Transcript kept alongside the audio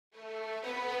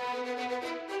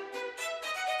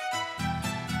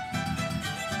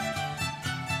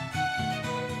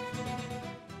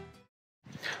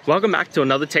Welcome back to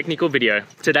another technical video.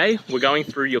 Today, we're going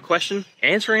through your question,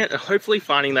 answering it, and hopefully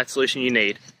finding that solution you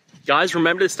need. Guys,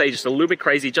 remember to stay just a little bit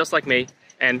crazy, just like me,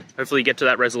 and hopefully get to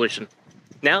that resolution.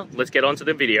 Now, let's get on to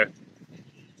the video.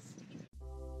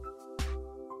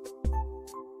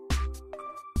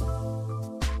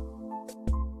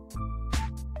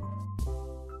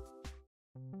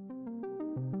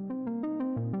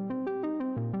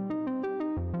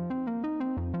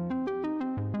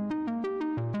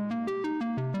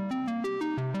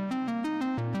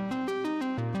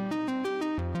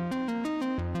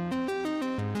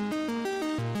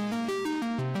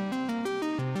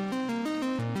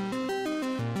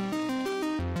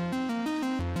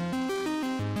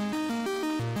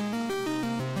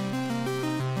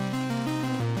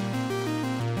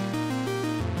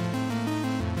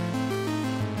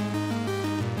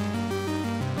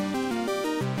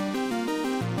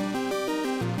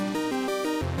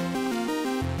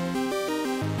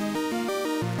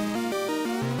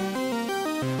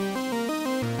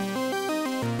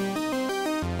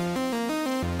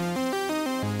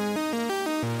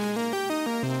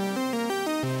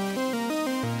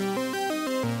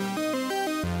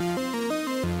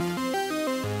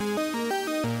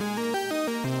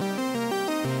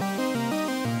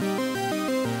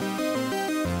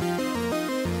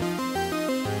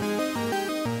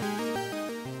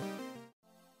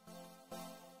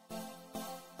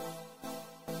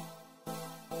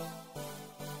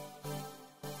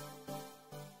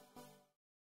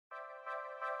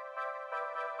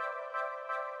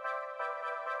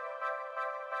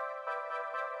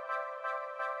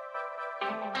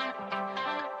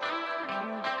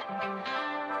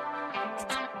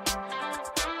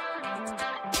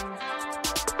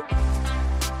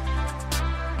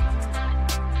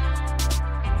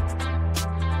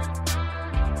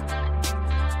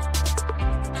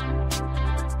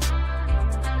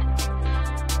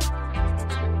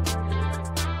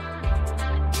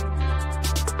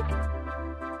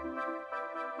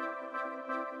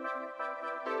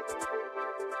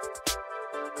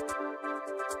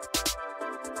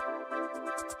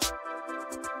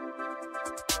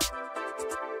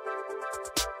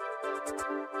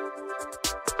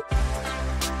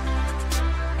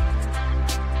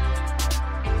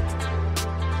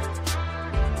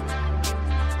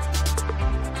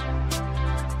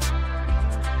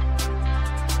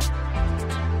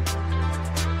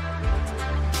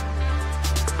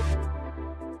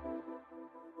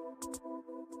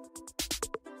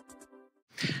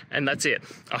 And that's it.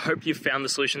 I hope you found the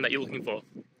solution that you're looking for.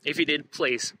 If you did,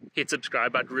 please hit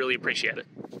subscribe. I'd really appreciate it.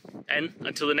 And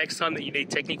until the next time that you need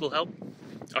technical help,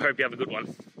 I hope you have a good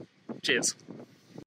one. Cheers.